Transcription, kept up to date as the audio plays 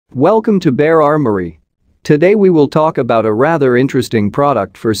Welcome to ARMORY. Today we will talk about a rather interesting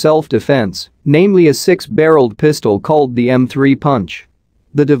product for self-defense, namely a 6-barreled pistol called the M3 Punch.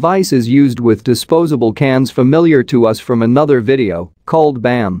 The device is used with disposable cans familiar to us from another video, called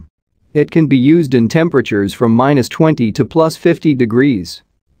BAM. It can be used in temperatures from -20 to +50 degrees.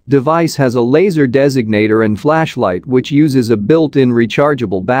 Device has a laser designator and flashlight which uses a built-in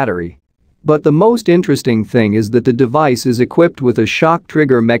rechargeable battery. But the most interesting thing is that the device is equipped with a shock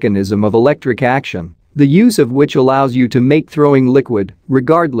trigger mechanism of electric action, the use of which allows you to make throwing liquid,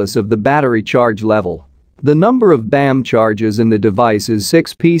 regardless of the battery charge level. The number of BAM charges in the device is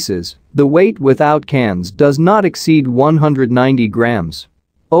 6 pieces, the weight without cans does not exceed 190 grams.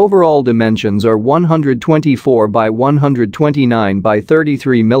 Overall dimensions are 124 by 129 by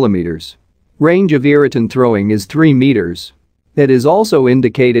 33 millimeters. Range of irritant throwing is 3 meters. It is also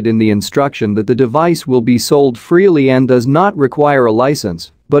indicated in the instruction that the device will be sold freely and does not require a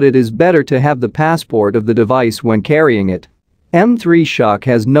license, but it is better to have the passport of the device when carrying it. M3 Shock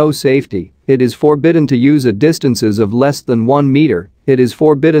has no safety. It is forbidden to use at distances of less than 1 meter. It is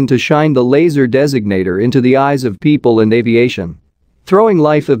forbidden to shine the laser designator into the eyes of people in aviation. Throwing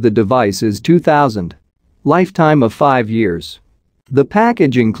life of the device is 2000. Lifetime of 5 years. The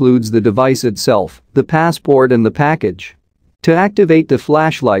package includes the device itself, the passport and the package. To activate the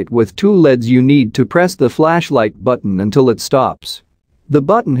flashlight with 2 LEDs you need to press the flashlight button until it stops. The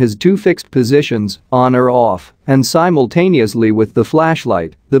button has 2 fixed positions, on or off, and simultaneously with the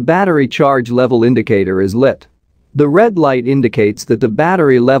flashlight, the battery charge level indicator is lit. The red light indicates that the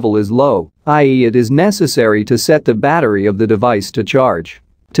battery level is low, i.e. it is necessary to set the battery of the device to charge.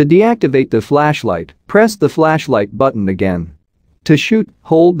 To deactivate the flashlight, press the flashlight button again. To shoot,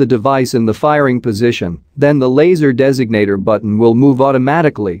 hold the device in the firing position, then the laser designator button will move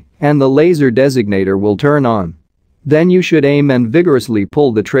automatically and the laser designator will turn on. Then you should aim and vigorously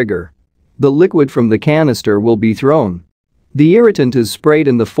pull the trigger. The liquid from the canister will be thrown. The irritant is sprayed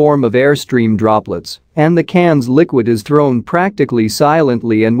in the form of airstream droplets, and the can's liquid is thrown practically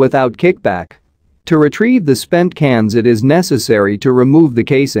silently and without kickback. To retrieve the spent cans it is necessary to remove the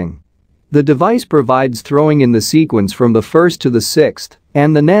casing. The device provides throwing in the sequence from the 1st to the 6th,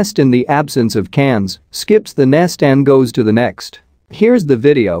 and the nest in the absence of cans skips the nest and goes to the next. Here's the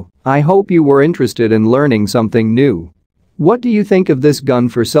video. I hope you were interested in learning something new. What do you think of this gun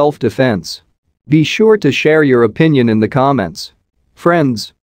for self-defense? Be sure to share your opinion in the comments.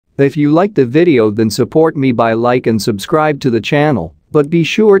 Friends, if you liked the video then support me by like and subscribe to the channel, but be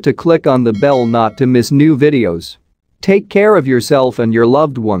sure to click on the bell not to miss new videos. Take care of yourself and your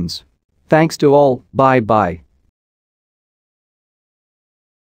loved ones. Thanks to all, bye-bye.